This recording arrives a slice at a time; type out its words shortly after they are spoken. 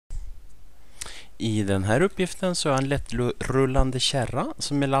I den här uppgiften så är en lättrullande kärra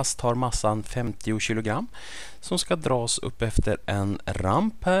som med last har massan 50 kg som ska dras upp efter en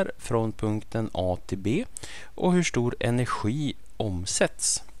ramp här från punkten A till B och hur stor energi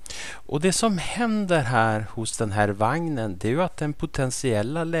omsätts. Och det som händer här hos den här vagnen, det är ju att den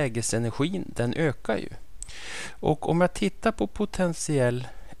potentiella lägesenergin, den ökar ju. Och om jag tittar på potentiell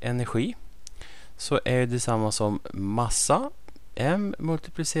energi så är det samma som massa m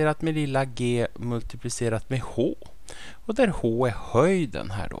multiplicerat med lilla g multiplicerat med h. Och där h är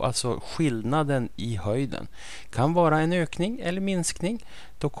höjden här då, alltså skillnaden i höjden. Kan vara en ökning eller minskning,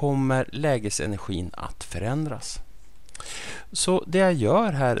 då kommer lägesenergin att förändras. Så det jag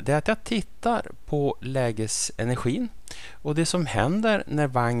gör här är att jag tittar på lägesenergin och det som händer när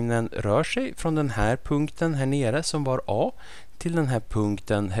vagnen rör sig från den här punkten här nere som var A till den här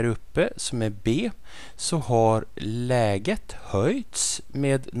punkten här uppe som är B, så har läget höjts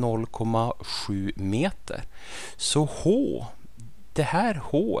med 0,7 meter. Så H, det här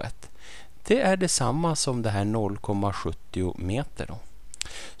H-et, det är detsamma som det här 0,70 meter då.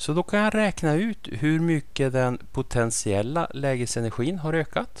 Så då kan jag räkna ut hur mycket den potentiella lägesenergin har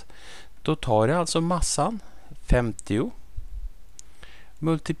ökat. Då tar jag alltså massan 50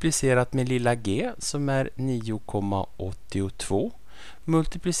 multiplicerat med lilla g som är 9,82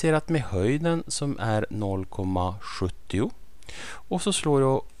 multiplicerat med höjden som är 0,70 och så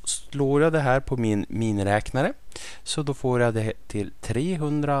slår jag det här på min miniräknare, så då får jag det till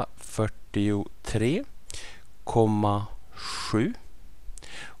 343,7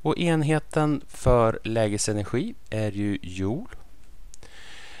 och enheten för lägesenergi är ju joule.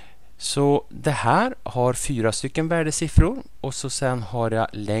 Så det här har 4 stycken värdesiffror och så sen har jag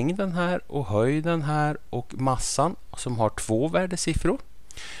längden här och höjden här och massan som har 2 värdesiffror.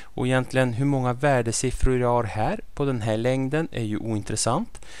 Och egentligen hur många värdesiffror jag har här på den här längden är ju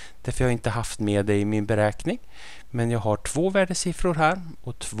ointressant. Därför jag har inte haft med det i min beräkning. Men jag har 2 värdesiffror här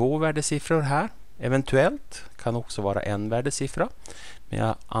och 2 värdesiffror här. Eventuellt kan också vara en värdesiffra. Men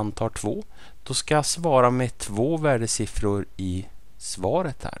jag antar 2. Då ska jag svara med 2 värdesiffror i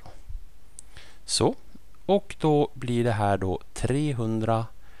svaret här. Så, och då blir det här då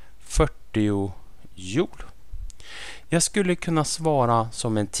 340 joule. Jag skulle kunna svara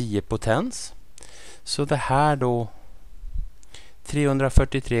som en 10 potens. Så det här då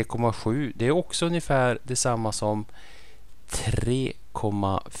 343,7, det är också ungefär detsamma som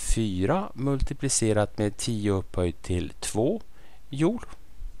 3,4 multiplicerat med 10 upphöjt till 2 joule.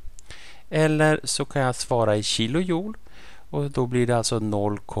 Eller så kan jag svara i kilojoule. Och då blir det alltså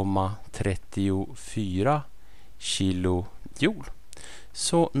 0,34 kilojoule.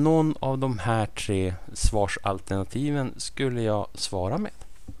 Så någon av de här 3 svarsalternativen skulle jag svara med.